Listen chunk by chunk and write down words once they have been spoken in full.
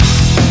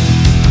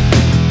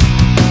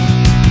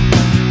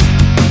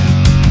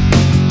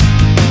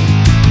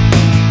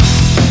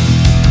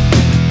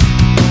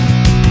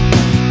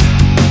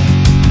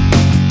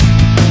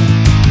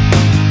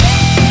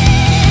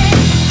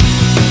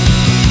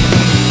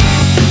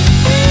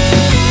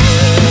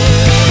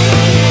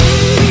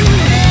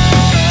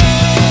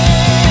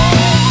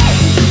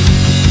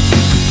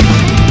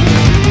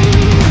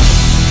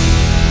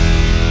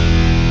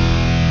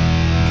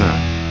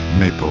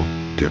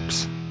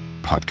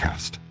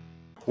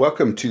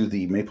Welcome to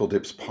the Maple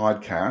Dips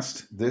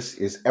podcast. This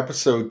is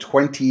episode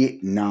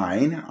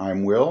 29.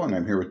 I'm Will, and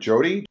I'm here with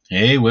Jody.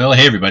 Hey, Will.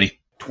 Hey, everybody.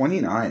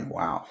 29.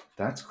 Wow,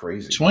 that's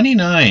crazy.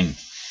 29.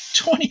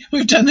 20.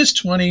 We've done this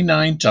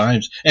 29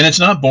 times, and it's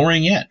not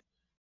boring yet.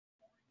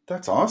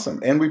 That's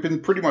awesome. And we've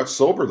been pretty much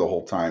sober the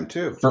whole time,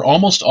 too. For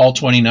almost all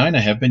 29, I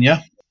have been,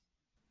 yeah.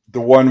 The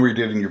one we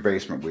did in your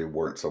basement, we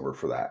weren't sober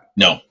for that.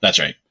 No, that's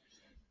right.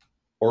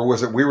 Or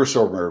was it we were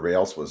sober and everybody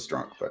else was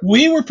drunk? But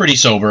we were pretty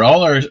sober.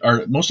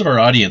 Most of our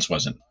audience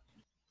wasn't.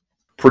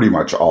 Pretty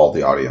much all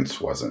the audience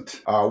wasn't.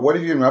 What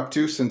have you been up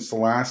to since the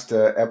last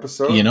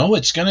episode? You know,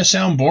 it's going to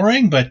sound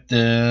boring, but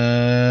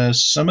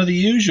some of the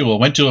usual.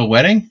 Went to a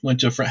wedding. I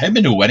haven't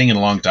been to a wedding in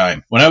a long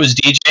time. When I was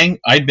DJing,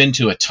 I'd been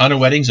to a ton of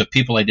weddings of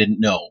people I didn't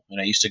know,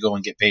 and I used to go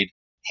and get paid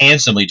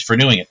handsomely for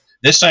doing it.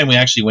 This time we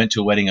actually went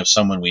to a wedding of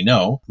someone we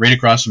know. Right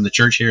across from the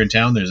church here in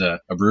town, there's a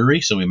brewery,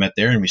 so we met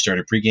there and we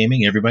started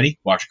pre-gaming. Everybody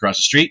walked across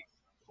the street,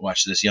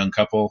 watched this young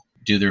couple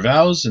do their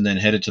vows, and then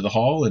headed to the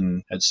hall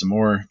and had some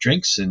more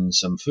drinks and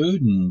some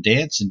food and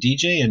dance and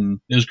DJ, and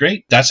it was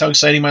great. That's how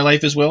exciting my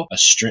life is, Will.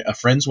 A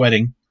friend's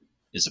wedding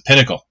is a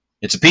pinnacle.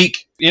 It's a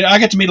peak. You know, I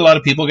got to meet a lot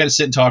of people. I got to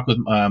sit and talk with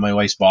my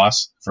wife's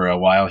boss for a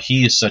while.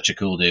 He is such a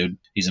cool dude.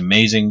 He's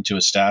amazing to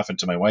his staff and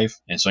to my wife,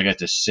 and so I got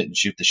to sit and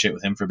shoot the shit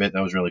with him for a bit.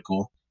 That was really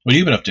cool. What have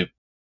you been up to?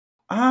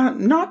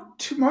 Not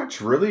too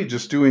much, really.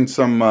 Just doing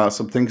some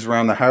things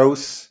around the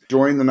house,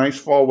 enjoying the nice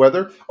fall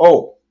weather.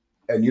 Oh,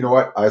 and you know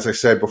what? As I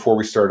said before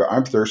we started,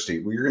 I'm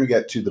thirsty. We're going to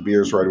get to the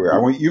beers right away. I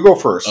want you go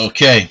first.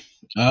 Okay.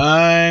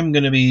 I'm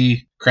going to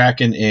be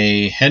cracking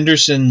a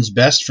Henderson's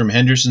Best from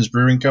Henderson's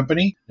Brewing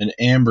Company, an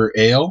amber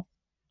ale.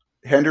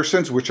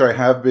 Henderson's, which I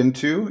have been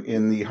to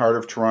in the heart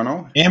of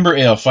Toronto. Amber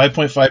ale,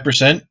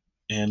 5.5%.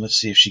 And let's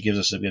see if she gives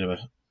us a bit of a...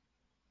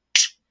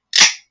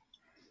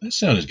 That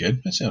sounded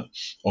good.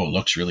 Oh, it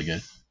looks really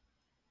good.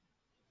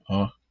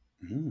 Oh.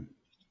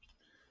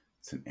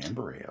 It's an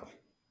amber ale.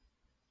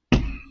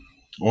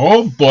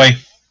 Oh, boy.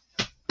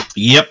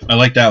 Yep, I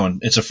like that one.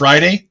 It's a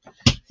Friday.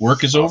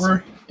 Work is awesome.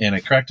 Over, and I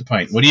cracked a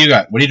pint. What do you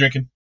got? What are you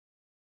drinking?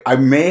 I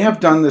may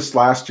have done this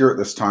last year at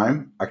this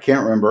time. I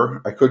can't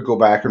remember. I could go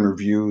back and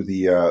review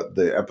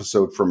the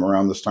episode from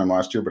around this time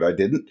last year, but I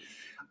didn't.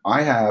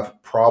 I have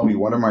probably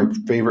one of my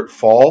favorite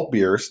fall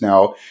beers.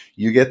 Now,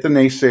 you get the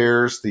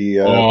naysayers,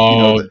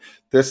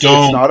 it's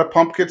not a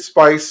pumpkin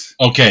spice.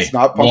 Okay. It's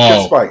not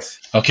pumpkin spice.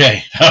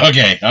 Okay.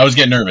 I was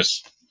getting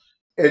nervous.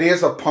 It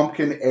is a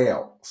pumpkin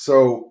ale.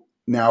 So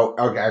now,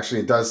 actually,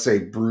 it does say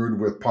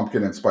brewed with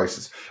pumpkin and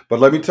spices. But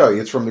let me tell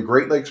you, it's from the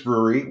Great Lakes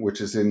Brewery, which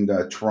is in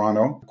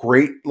Toronto.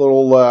 Great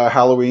little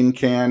Halloween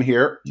can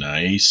here.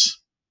 Nice.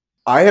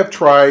 I have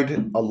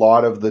tried a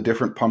lot of the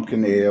different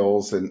pumpkin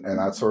ales and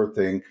that sort of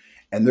thing.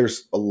 And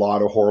there's a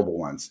lot of horrible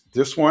ones.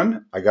 This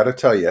one, I got to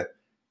tell you,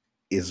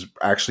 is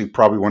actually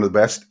probably one of the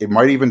best. It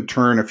might even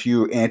turn a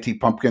few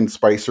anti-pumpkin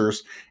spicers,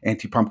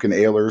 anti-pumpkin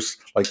alers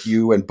like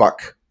you and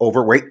Buck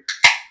over. Wait.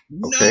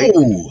 Okay.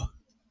 No.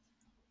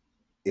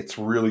 It's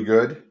really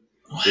good.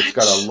 What? It's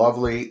got a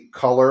lovely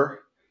color.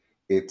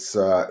 It's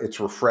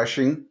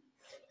refreshing,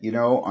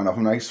 on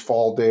a nice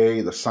fall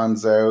day. The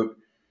sun's out.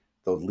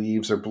 The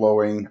leaves are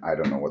blowing. I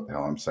don't know what the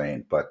hell I'm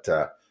saying, but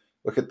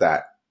look at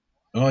that.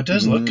 Oh, it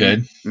does look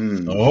good.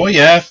 Oh,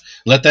 yeah.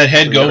 Let that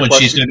head go and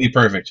she's going to be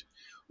perfect.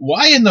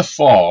 Why in the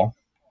fall?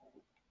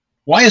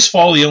 Why is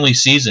fall the only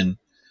season?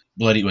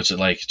 Bloody, what's it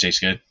like? It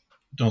tastes good?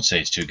 Don't say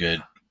it's too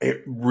good.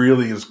 It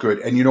really is good.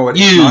 And you know what?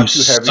 It's not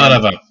too heavy. Son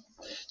of a...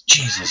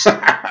 Jesus.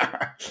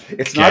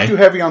 It's not too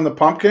heavy on the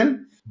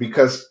pumpkin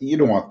because you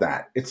don't want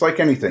that. It's like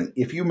anything.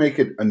 If you make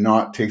it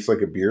not taste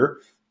like a beer,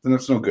 then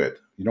it's no good.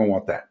 You don't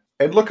want that.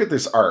 And look at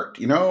this art,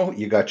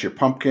 you got your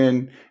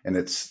pumpkin and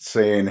it's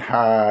saying,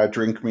 "Ha,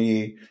 drink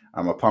me.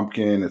 I'm a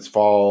pumpkin. It's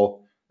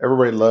fall.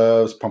 Everybody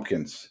loves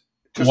pumpkins."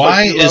 Just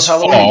why like is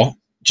fall,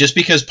 just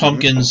because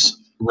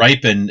pumpkins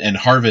ripen and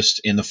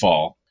harvest in the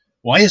fall,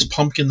 why is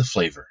pumpkin the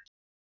flavor?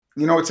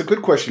 It's a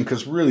good question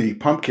because really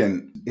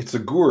pumpkin, it's a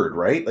gourd,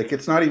 right? Like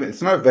it's not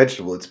a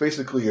vegetable. It's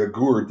basically a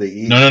gourd they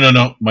eat.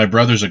 No. My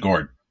brother's a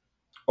gourd.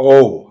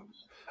 Oh,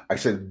 I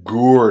said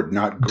gourd,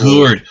 not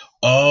gourd.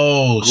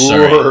 Oh,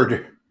 gourd.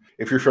 Sorry.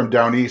 If you're from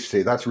down east,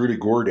 say that's really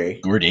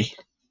gourdy. Gourdy.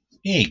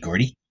 Hey,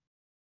 Gordy.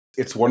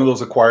 It's one of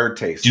those acquired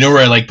tastes. Do you know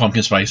where I like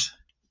pumpkin spice?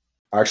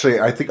 Actually,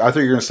 I thought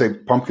you were going to say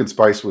pumpkin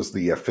spice was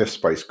the Fifth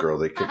Spice Girl.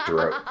 They kicked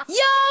her out. Yo,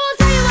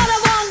 tell you what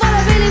I want, what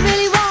I really,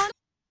 really want.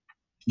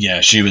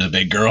 Yeah, she was a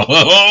big girl.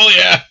 Oh,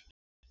 yeah.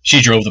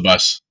 She drove the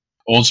bus.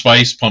 Old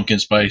Spice, pumpkin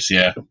spice,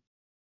 yeah.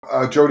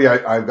 Jody,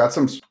 I've got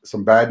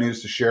some bad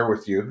news to share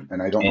with you,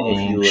 and I don't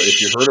know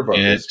if you heard about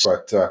this,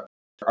 but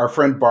our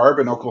friend Barb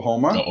in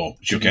Oklahoma. Uh-oh. Is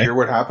she okay? Did you hear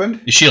what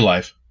happened? Is she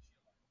alive?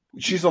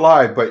 She's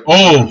alive, but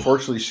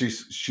unfortunately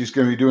she's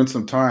going to be doing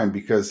some time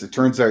because it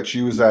turns out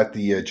she was at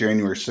the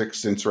January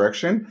 6th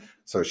insurrection,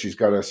 so she's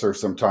got to serve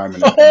some time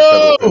in a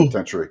federal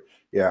penitentiary.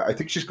 Yeah, I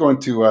think she's going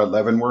to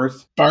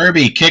Leavenworth.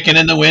 Barbie kicking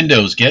in the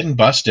windows, getting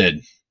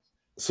busted.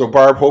 So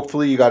Barb,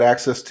 hopefully you got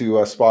access to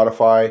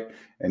Spotify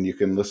and you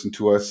can listen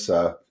to us,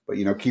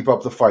 but keep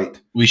up the fight.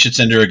 We should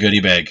send her a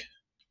goodie bag.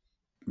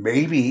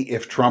 Maybe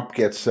if Trump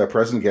gets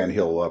president again,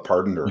 he'll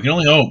pardon her. We can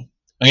only hope.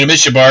 I'm going to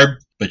miss you, Barb,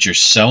 but your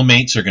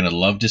cellmates are going to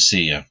love to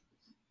see you.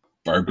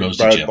 Barb goes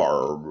to jail.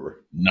 Barb.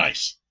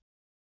 Nice.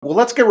 Well,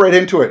 let's get right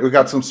into it. We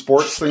got some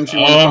sports things you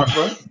want to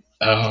talk about?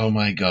 Oh,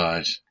 my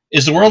God.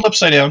 Is the world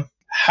upside down?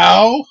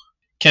 How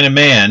can a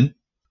man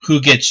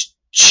who gets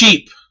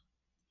cheap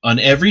on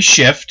every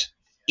shift,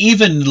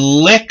 even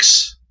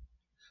licks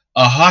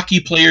a hockey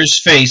player's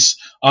face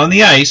on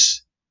the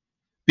ice,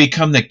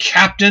 become the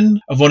captain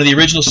of one of the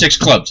original 6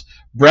 clubs?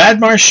 Brad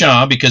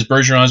Marchand, because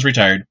Bergeron's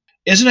retired,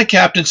 isn't a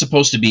captain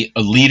supposed to be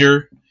a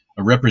leader,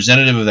 a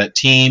representative of that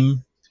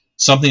team,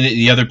 something that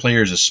the other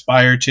players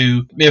aspire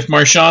to? If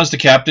Marchand's the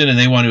captain and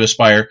they want to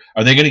aspire,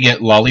 are they going to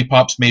get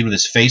lollipops made with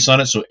his face on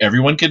it so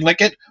everyone can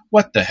lick it?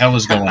 What the hell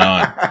is going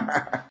on?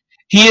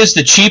 He is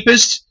the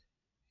cheapest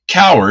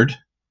coward.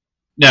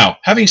 Now,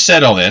 having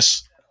said all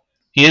this,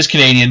 he is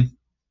Canadian.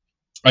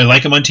 I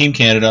like him on Team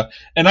Canada,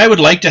 and I would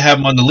like to have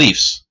him on the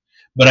Leafs,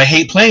 but I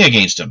hate playing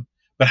against him.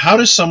 But how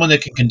does someone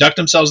that can conduct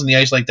themselves on the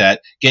ice like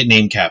that get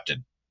named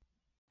captain?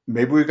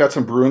 Maybe we've got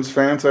some Bruins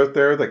fans out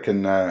there that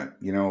can,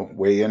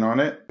 weigh in on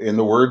it. In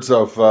the words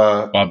of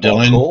Bob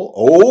Dylan. Cole,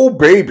 oh,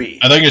 baby.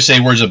 I thought you were going to say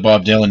words of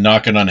Bob Dylan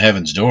knocking on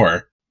heaven's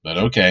door, but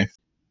okay.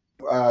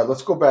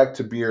 Let's go back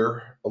to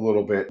beer a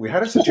little bit. We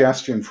had a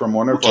suggestion from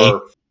one of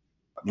our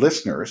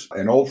listeners,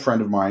 an old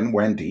friend of mine,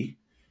 Wendy,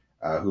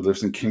 who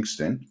lives in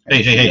Kingston.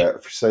 Hey.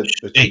 Said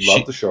that she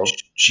loved the show.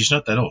 She's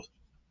not that old.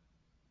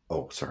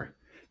 Oh, sorry.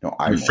 No,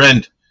 I'm your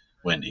friend,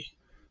 Wendy.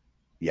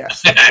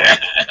 Yes.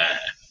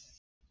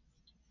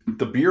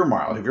 The beer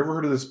mile. Have you ever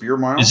heard of this beer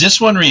mile? Is this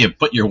one where you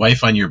put your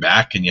wife on your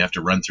back and you have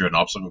to run through an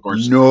obstacle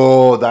course?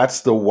 No,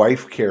 that's the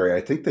wife carry.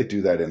 I think they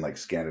do that in like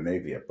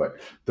Scandinavia. But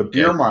the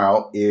beer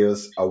mile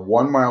is a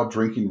 1 mile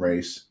drinking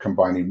race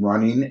combining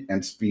running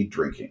and speed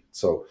drinking.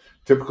 So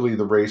typically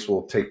the race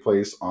will take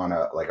place on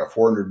a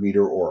 400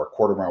 meter or a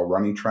quarter mile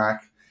running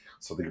track.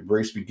 So the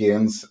race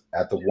begins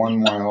at the 1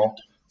 mile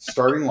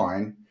starting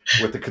line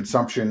with the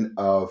consumption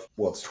of,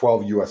 it's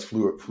 12 US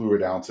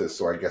fluid ounces.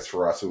 So I guess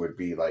for us it would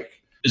be like,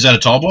 is that a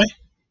tall boy?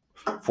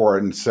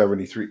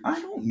 473.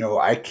 I don't know.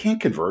 I can't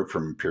convert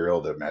from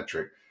imperial to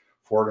metric.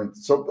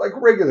 So like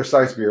regular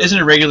size beer. Isn't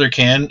a regular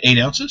can 8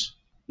 ounces?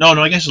 No,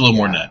 I guess a little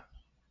more than that.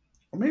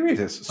 Well, maybe it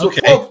is. So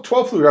okay.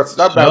 12 fluid ounces.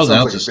 That sounds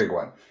ounces. like a big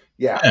one.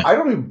 Yeah, I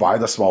don't even buy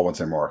the small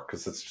ones anymore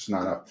because it's just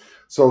not enough.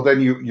 So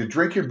then you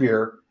drink your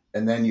beer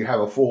and then you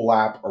have a full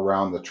lap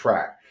around the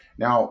track.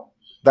 Now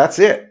that's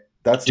it.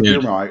 That's the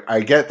beer mile. I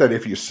get that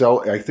if you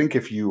sell, I think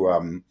if you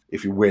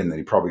win, then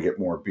you probably get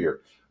more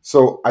beer.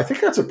 So I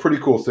think that's a pretty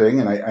cool thing,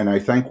 and I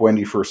thank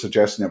Wendy for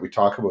suggesting that we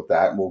talk about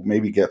that, and we'll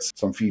maybe get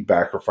some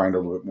feedback or find a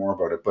little bit more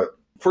about it. But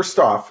first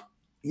off,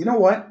 you know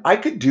what? I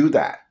could do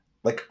that.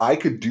 Like, I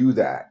could do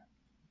that.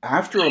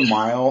 After a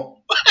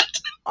mile,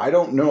 I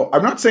don't know.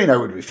 I'm not saying I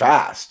would be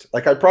fast.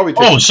 Like, I'd probably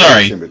take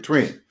some in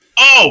between.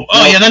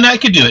 Yeah, then I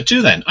could do it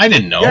too then. I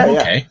didn't know. Yeah,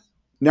 okay. Yeah.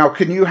 Now,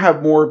 can you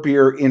have more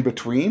beer in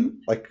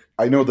between? Like,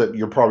 I know that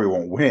you probably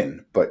won't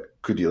win, but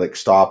could you like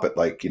stop at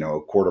a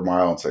quarter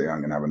mile and say, I'm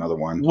going to have another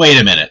one? Wait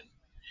a minute.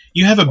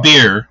 You have a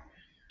beer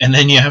and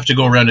then you have to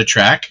go around a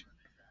track?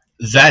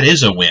 That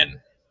is a win.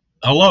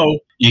 Hello?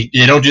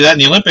 You don't do that in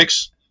the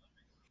Olympics.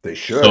 They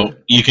should. So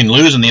you can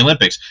lose in the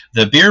Olympics.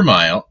 The beer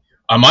mile,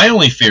 my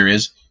only fear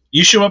is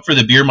you show up for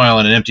the beer mile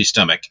on an empty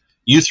stomach,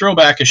 you throw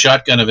back a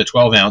shotgun of a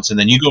 12 ounce, and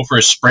then you go for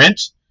a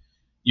sprint.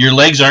 Your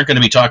legs aren't going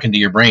to be talking to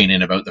your brain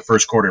in about the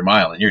first quarter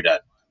mile, and you're done.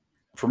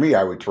 For me,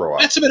 I would throw up.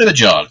 That's a bit of a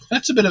jog.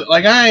 That's a bit of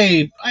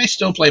I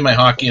still play my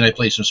hockey and I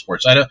play some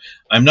sports.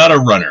 I'm not a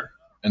runner,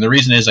 and the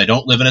reason is I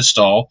don't live in a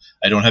stall.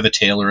 I don't have a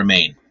tail or a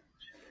mane,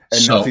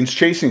 and nothing's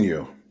chasing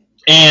you.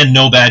 And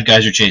no bad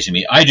guys are chasing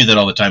me. I do that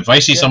all the time. If I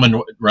see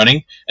someone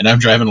running and I'm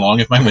driving along,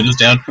 if my window's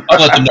down, I'll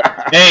let them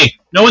know. Hey,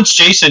 no one's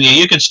chasing you.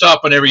 You can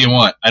stop whenever you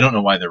want. I don't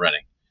know why they're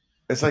running.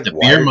 It's like the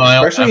beer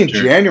mile, especially in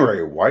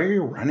January. Why are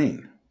you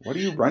running? What are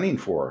you running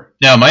for?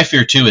 Now, my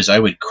fear, too, is I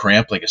would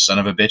cramp like a son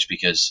of a bitch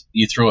because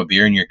you throw a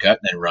beer in your gut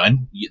and then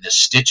run. The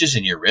stitches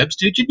in your ribs,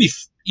 dude,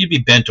 you'd be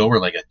bent over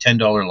like a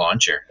 $10 lawn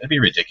chair. That'd be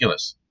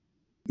ridiculous.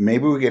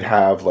 Maybe we could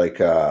have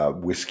like a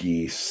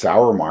whiskey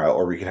sour mile,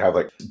 or we could have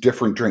like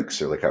different drinks,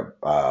 or like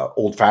a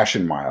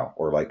old-fashioned mile,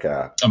 or like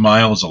a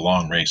mile is a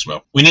long race.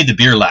 Well, we need the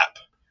beer lap.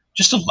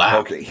 Just a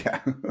lap. Okay,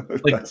 yeah.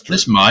 Like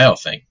this mile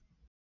thing.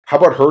 How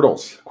about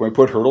hurdles? Can we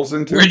put hurdles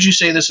into it? Where did you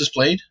say this is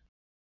played?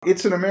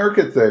 It's an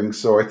American thing,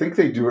 so I think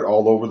they do it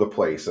all over the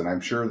place, and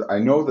I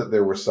know that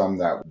there were some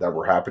that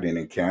were happening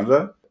in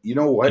Canada. You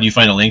know what? Can you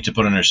find a link to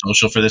put on our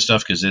social for this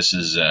stuff? Because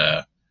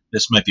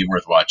this might be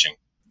worth watching.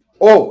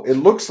 Oh, it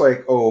looks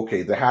like,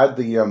 okay, they had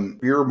the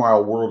Beer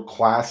Mile World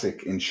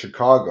Classic in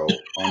Chicago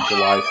on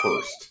July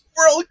 1st.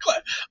 World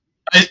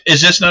Classic?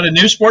 Is this not a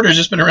new sport, or has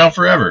this been around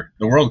forever?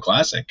 The World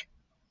Classic?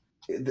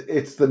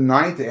 It's the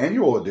 9th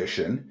annual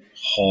edition.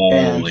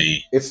 Holy.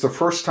 And it's the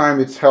first time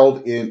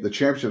the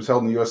championship's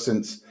held in the U.S.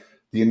 since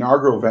the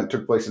inaugural event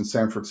took place in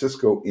San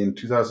Francisco in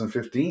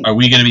 2015. Are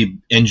we going to be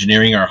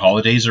engineering our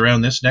holidays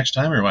around this next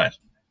time, or what?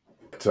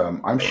 But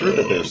I'm sure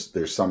that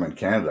there's some in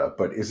Canada.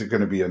 But is it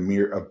going to be a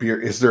beer?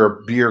 Is there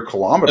a beer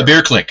kilometer? A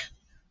beer click.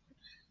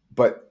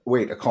 But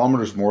wait, a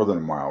kilometer is more than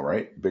a mile,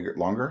 right? Bigger,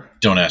 longer?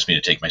 Don't ask me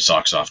to take my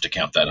socks off to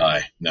count that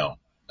high. No,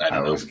 I I don't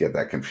know. always get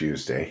that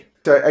confused, eh?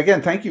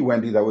 Again, thank you,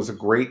 Wendy. That was a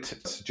great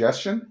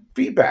suggestion.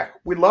 Feedback.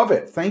 We love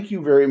it. Thank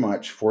you very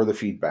much for the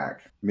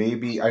feedback.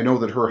 Maybe, I know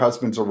that her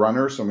husband's a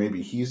runner, so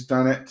maybe he's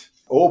done it.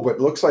 Oh, but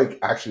it looks like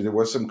actually there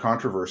was some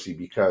controversy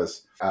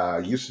because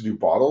used to do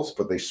bottles,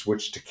 but they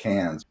switched to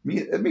cans.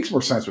 It makes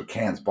more sense with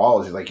cans.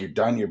 Bottles, you're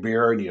done your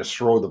beer and you just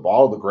throw the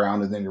bottle to the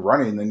ground and then you're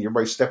running and then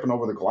everybody's stepping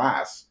over the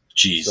glass.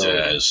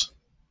 Jesus.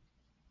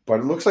 But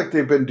it looks like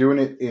they've been doing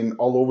it in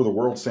all over the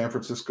world, San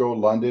Francisco,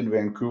 London,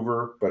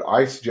 Vancouver. But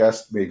I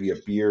suggest maybe a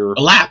beer A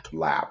lap.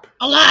 lap.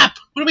 A lap.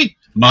 What do we...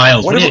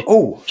 Miles. What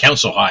about, Count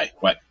so high.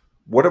 What?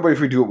 what about if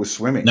we do it with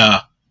swimming?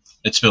 Nah.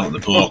 It spilled in the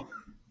pool.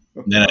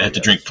 Then I had to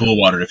drink pool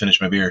water to finish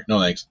my beer. No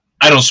thanks.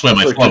 I don't swim.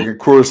 I Like float. your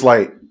Coors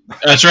Light.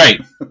 That's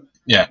right.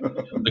 Yeah.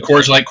 The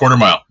Coors Light quarter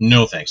mile.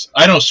 No thanks.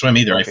 I don't swim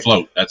either. Okay. I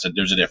float.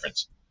 There's a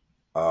difference.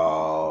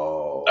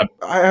 Oh.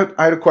 I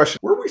had a question.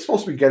 Were we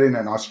supposed to be getting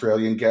an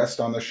Australian guest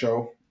on the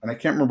show? And I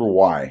can't remember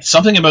why.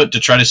 Something about to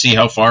try to see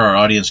how far our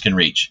audience can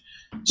reach.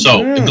 So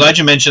I'm Mm. glad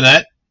you mentioned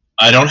that.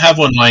 I don't have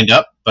one lined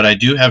up, but I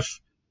do have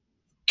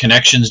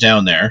connections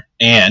down there.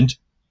 And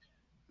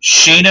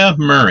Sheena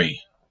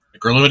Murray, the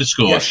girl who went to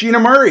school. Yeah,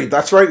 Sheena Murray.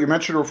 That's right. You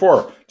mentioned her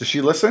before. Does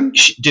she listen?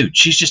 Dude,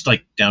 she's just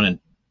like down in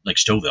like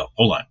Stouffville.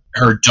 Hold on.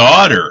 Her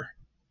daughter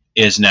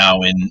is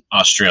now in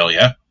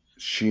Australia.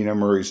 Sheena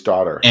Murray's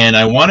daughter. And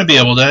I want to be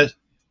able to,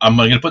 I'm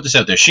going to put this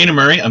out there. Sheena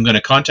Murray, I'm going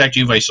to contact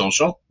you via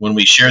social. When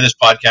we share this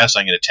podcast,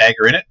 I'm going to tag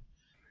her in it.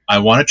 I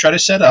want to try to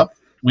set up.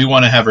 We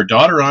want to have her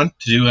daughter on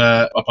to do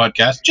a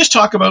podcast. Just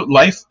talk about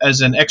life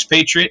as an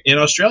expatriate in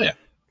Australia.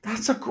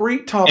 That's a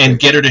great topic. And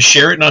get her to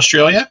share it in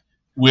Australia.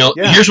 Yeah.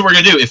 Here's what we're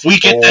going to do. If we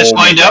get this Oh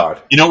my lined God.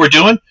 up, you know what we're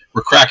doing?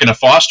 We're cracking a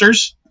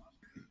Foster's.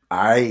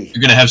 Aye.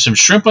 You're going to have some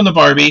shrimp on the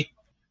Barbie.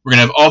 We're going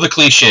to have all the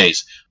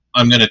cliches.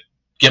 I'm going to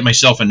get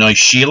myself a nice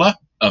Sheila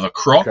of a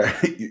croc.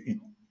 Okay.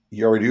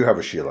 You already do have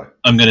a Sheila.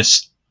 I'm going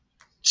to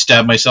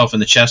stab myself in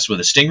the chest with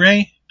a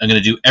stingray. I'm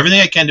going to do everything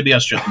I can to be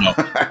Australian. No,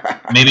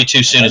 maybe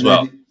too soon as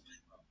well.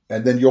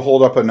 And then you'll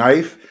hold up a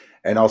knife,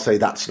 and I'll say,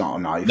 that's not a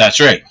knife. That's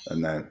right.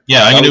 And then,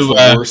 Yeah, I'm that going was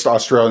to the worst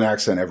Australian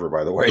accent ever,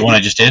 by the way. the one I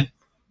just did.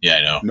 Yeah,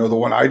 I know. No, the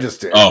one I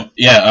just did. Oh,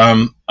 yeah.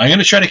 I'm going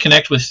to try to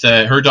connect with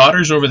her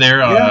daughters over there,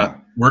 Yeah.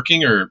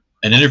 working or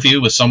an interview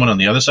with someone on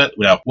the other side.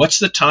 Now, what's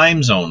the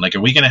time zone? Like,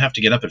 are we going to have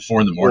to get up at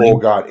 4 a.m? Oh,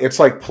 God. It's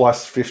like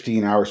plus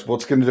 15 hours. Well,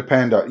 it's going to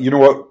depend. You know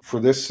what? For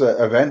this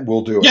event,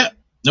 we'll do it. Yeah.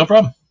 No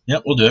problem. Yeah,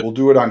 we'll do it. We'll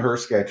do it on her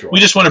schedule. We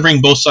just want to bring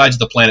both sides of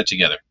the planet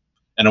together,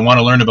 and I want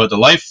to learn about the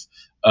life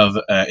of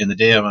in the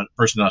day of a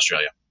person in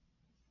Australia.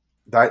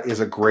 That is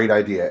a great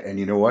idea. And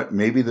you know what?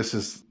 Maybe this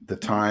is the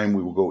time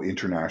we will go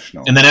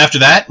international. And then after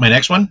that, my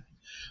next one,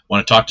 I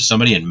want to talk to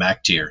somebody in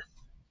MacTier.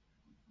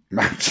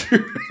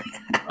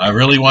 I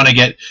really want to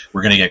get.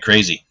 We're going to get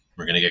crazy.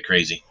 We're going to get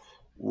crazy.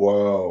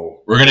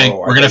 Whoa. We're gonna Whoa,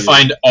 we're gonna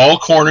find all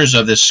corners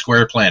of this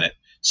square planet.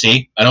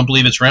 See, I don't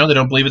believe it's round. I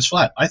don't believe it's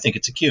flat. I think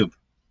it's a cube.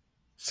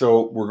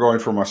 So we're going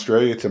from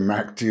Australia to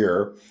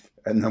MacTier.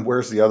 And then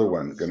where's the other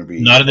one going to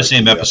be? Not in the Like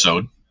same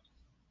episode.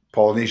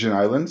 Polynesian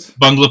Islands.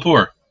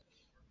 Bunglapur.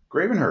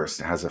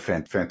 Gravenhurst has a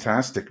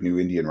fantastic new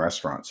Indian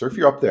restaurant. So if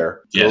you're up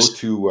there, Yes. go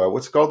to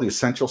what's it called, the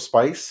Essential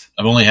Spice.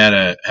 I've only had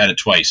it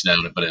twice now,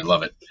 but I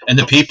love it. And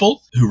the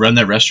people who run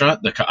that restaurant,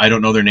 I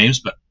don't know their names,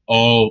 but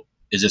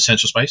is it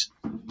Essential Spice?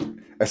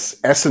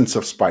 Essence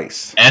of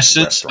Spice.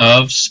 Essence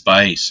restaurant. of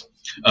Spice.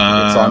 It's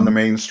on the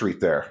main street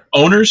there.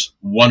 Owners,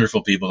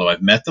 wonderful people. Though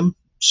I've met them,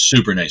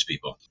 super nice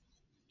people.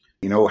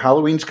 You know,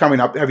 Halloween's coming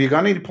up. Have you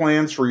got any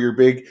plans for your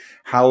big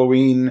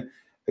Halloween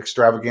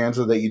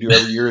extravaganza that you do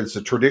every year? It's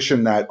a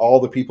tradition that all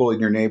the people in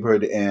your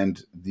neighborhood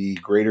and the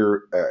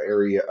greater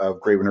area of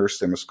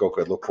Gravenhurst and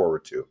Muskoka look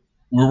forward to.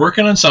 We're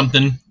working on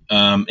something.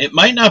 It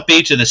might not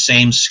be to the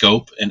same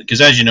scope, and because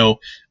as you know,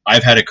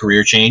 I've had a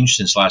career change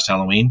since last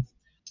Halloween,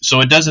 so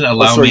it doesn't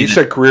allow So me. you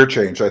said career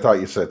change. I thought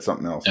you said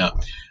something else.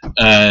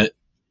 Yeah.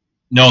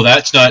 No,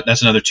 that's not.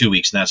 That's another 2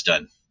 weeks, and that's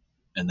done.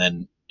 And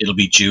then it'll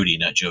be Judy,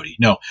 not Jody.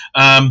 No.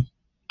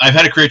 I've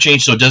had a career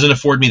change, so it doesn't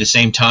afford me the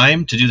same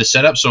time to do the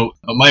setup. So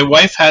my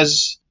wife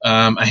has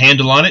a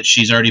handle on it.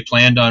 She's already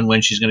planned on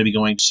when she's going to be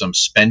going to some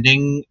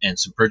spending and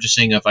some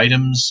purchasing of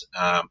items.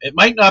 It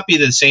might not be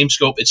the same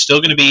scope. It's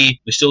still going to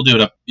be, we still do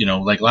it up,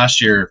 like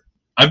last year.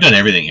 I've done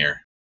everything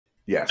here.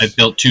 Yes. I've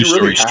built You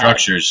two-story really have.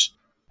 structures.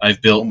 I've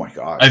Oh built, my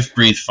God. I've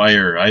breathed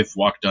fire. I've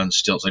walked on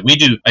stilts. Like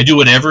I do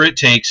whatever it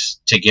takes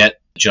to get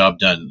the job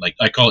done. Like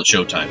I call it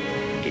showtime.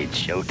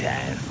 It's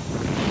showtime.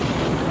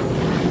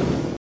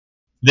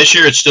 This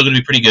year, it's still going to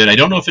be pretty good. I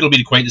don't know if it'll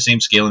be quite the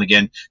same scale. And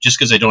again, just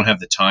because I don't have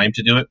the time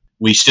to do it,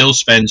 we still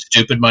spend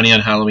stupid money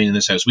on Halloween in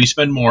this house. We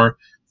spend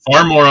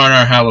far more on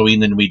our Halloween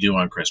than we do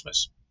on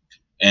Christmas.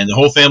 And the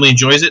whole family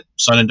enjoys it.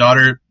 Son and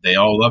daughter, they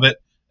all love it.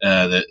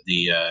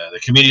 The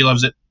community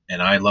loves it.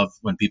 And I love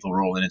when people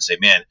roll in and say,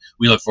 man,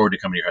 we look forward to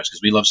coming to your house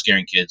because we love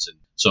scaring kids. And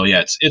so,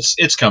 yeah,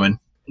 it's coming.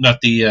 Not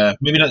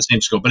maybe not the same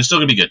scope, but it's still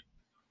going to be good.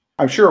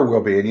 I'm sure it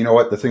will be. And you know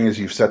what? The thing is,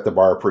 you've set the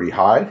bar pretty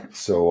high.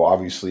 So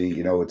obviously,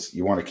 it's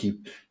you want to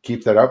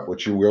keep that up,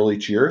 which you will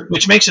each year.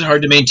 Which makes it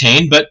hard to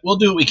maintain, but we'll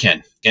do what we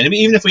can. And I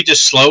mean, even if we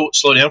just slow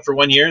down for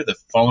 1 year, the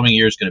following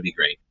year is going to be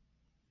great.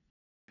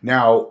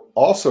 Now,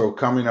 also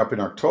coming up in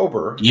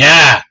October.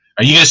 Yeah.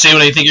 Are you going to say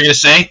what I think you're going to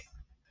say?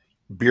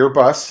 Beer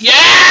bus.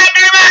 Yeah,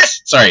 beer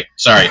bus. Sorry.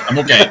 I'm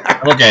okay.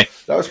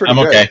 That was pretty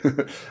good.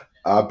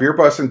 Okay. Beer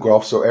bus in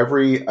Guelph. So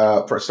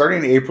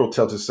starting in April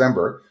till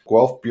December,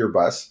 Guelph Beer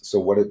Bus. So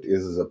what it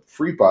is a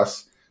free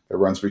bus that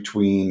runs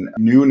between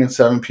noon and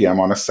 7 p.m.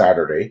 on a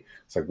Saturday.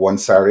 It's like one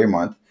Saturday a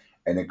month.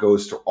 And it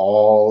goes to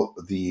all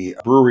the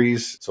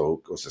breweries. So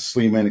it goes to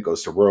Sleeman, it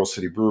goes to Royal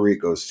City Brewery, it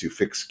goes to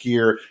Fixed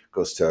Gear, it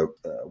goes to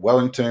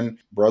Wellington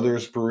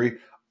Brothers Brewery.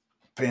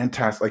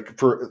 Fantastic. Like,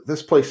 for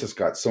this place has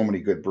got so many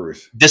good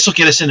brews. This will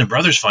get us into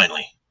Brothers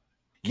finally.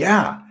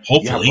 Yeah.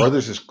 Hopefully. Yeah,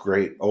 Brothers is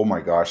great. Oh my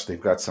gosh,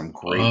 they've got some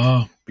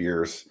great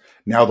beers.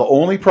 Now, the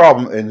only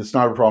problem, and it's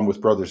not a problem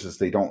with Brothers, is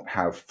they don't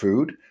have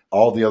food.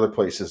 All the other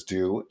places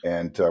do.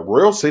 And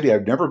Royal City,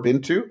 I've never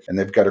been to, and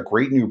they've got a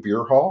great new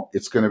beer hall.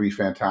 It's going to be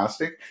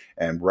fantastic.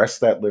 And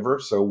rest that liver.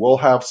 So we'll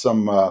have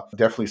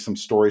definitely some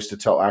stories to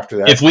tell after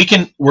that. If we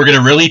can, we're going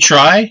to really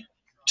try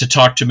to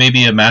talk to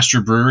maybe a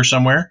master brewer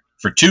somewhere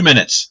for 2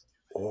 minutes.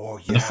 Oh,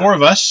 yeah. The four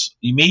of us,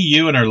 me,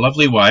 you, and our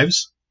lovely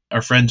wives,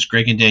 our friends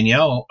Greg and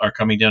Danielle are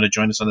coming down to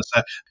join us on the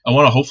side. I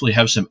want to hopefully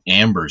have some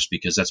ambers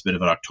because that's a bit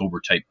of an October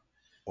type.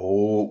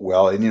 Oh,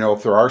 well, and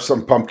if there are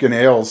some pumpkin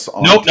ales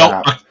on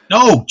tap.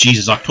 No,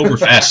 Jesus,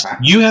 Oktoberfest.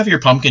 You have your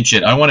pumpkin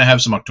shit. I want to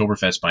have some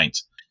Oktoberfest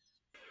pints.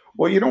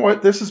 Well, you know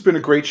what? This has been a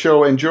great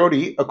show. And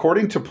Jody,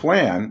 according to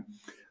plan,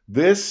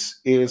 this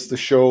is the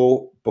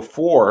show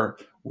before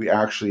we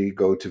actually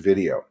go to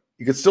video.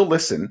 You can still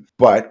listen,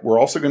 but we're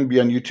also going to be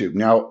on YouTube.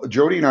 Now,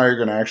 Jody and I are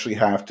going to actually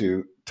have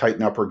to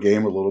tighten up our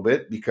game a little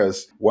bit,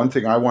 because one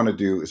thing I want to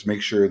do is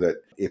make sure that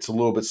it's a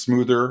little bit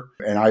smoother.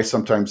 And I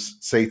sometimes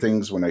say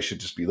things when I should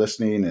just be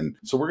listening. And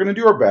so we're going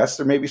to do our best.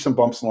 There may be some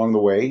bumps along the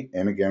way.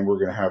 And again, we're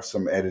going to have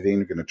some editing.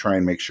 We're going to try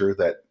and make sure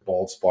that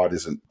bald spot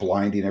isn't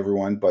blinding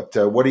everyone. But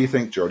what do you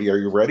think, Jody? Are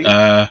you ready?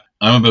 I'm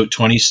about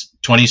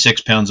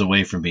 26 pounds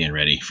away from being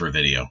ready for a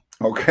video.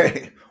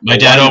 Okay. My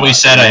dad always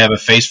said I have a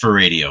face for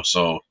radio.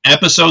 So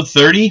episode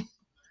 30,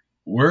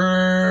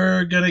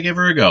 we're going to give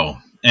her a go.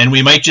 And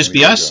we might just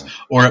be us,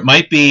 or it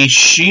might be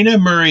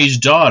Sheena Murray's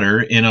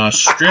daughter in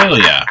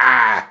Australia.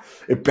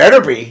 It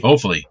better be.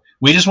 Hopefully.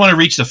 We just want to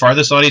reach the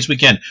farthest audience we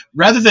can.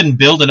 Rather than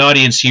build an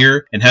audience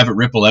here and have it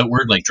ripple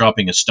outward like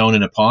dropping a stone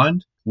in a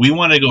pond, we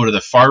want to go to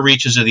the far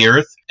reaches of the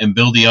earth and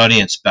build the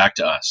audience back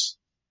to us.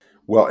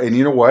 Well, and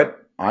you know what?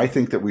 I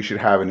think that we should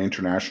have an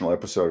international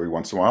episode every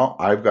once in a while.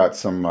 I've got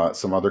some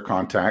other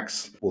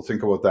contacts. We'll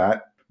think about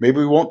that. Maybe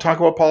we won't talk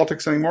about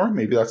politics anymore.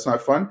 Maybe that's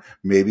not fun.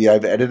 Maybe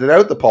I've edited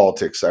out the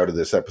politics out of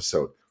this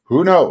episode.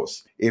 Who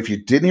knows? If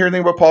you didn't hear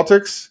anything about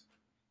politics,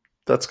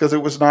 that's because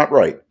it was not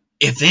right.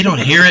 If they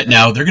don't hear it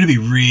now, they're going to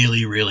be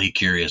really, really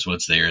curious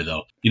what's there,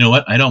 though. You know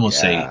what? I'd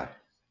almost say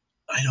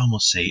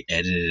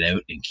edit it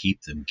out and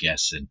keep them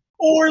guessing.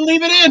 Or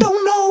leave it in.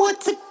 Don't know what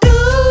to do.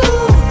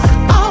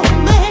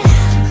 Oh,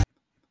 man.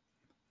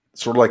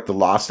 Sort of like the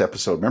Lost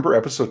episode. Remember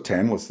episode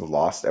 10 was the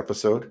Lost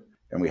episode?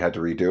 And we had to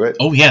redo it.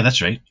 Oh, yeah,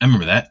 that's right. I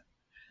remember that.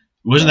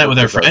 Wasn't that with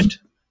our friend?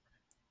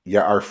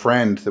 Yeah, our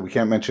friend, that we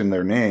can't mention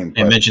their name.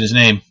 And mention his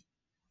name.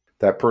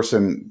 That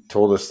person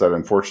told us that,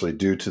 unfortunately,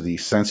 due to the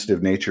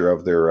sensitive nature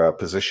of their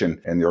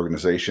position in the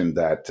organization,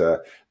 that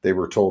they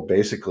were told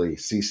basically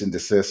cease and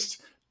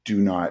desist, do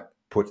not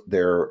put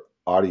their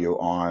audio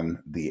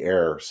on the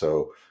air.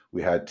 So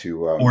we had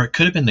to... or it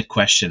could have been the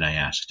question I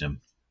asked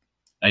him.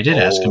 I did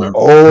ask him.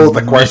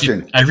 The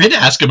question. I did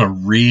ask him a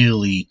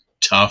really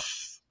tough,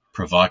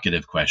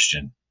 provocative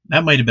question.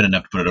 That might have been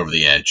enough to put it over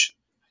the edge.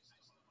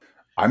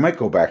 I might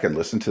go back and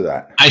listen to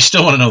that. I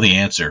still want to know the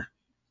answer.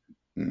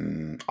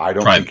 I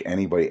don't think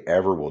anybody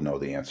ever will know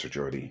the answer,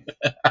 Jody.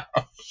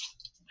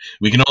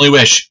 We can only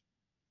wish.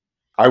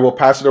 I will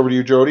pass it over to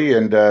you, Jody,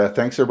 and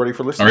thanks everybody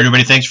for listening. All right,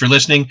 everybody, thanks for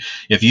listening.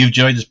 If you've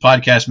enjoyed this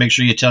podcast, make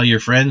sure you tell your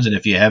friends, and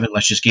if you haven't,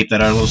 let's just keep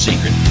that our little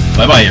secret.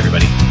 Bye-bye,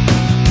 everybody.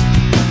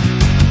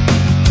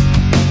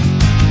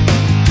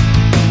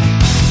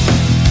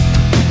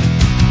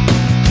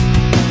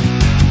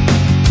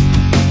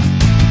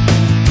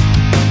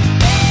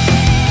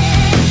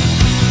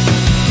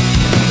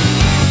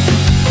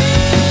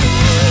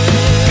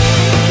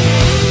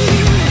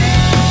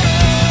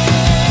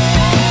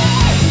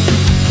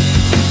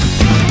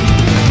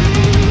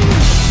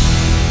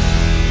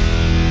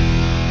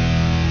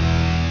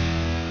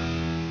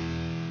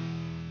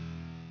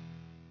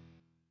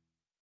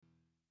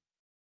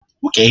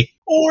 Okay,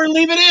 or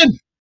leave it in.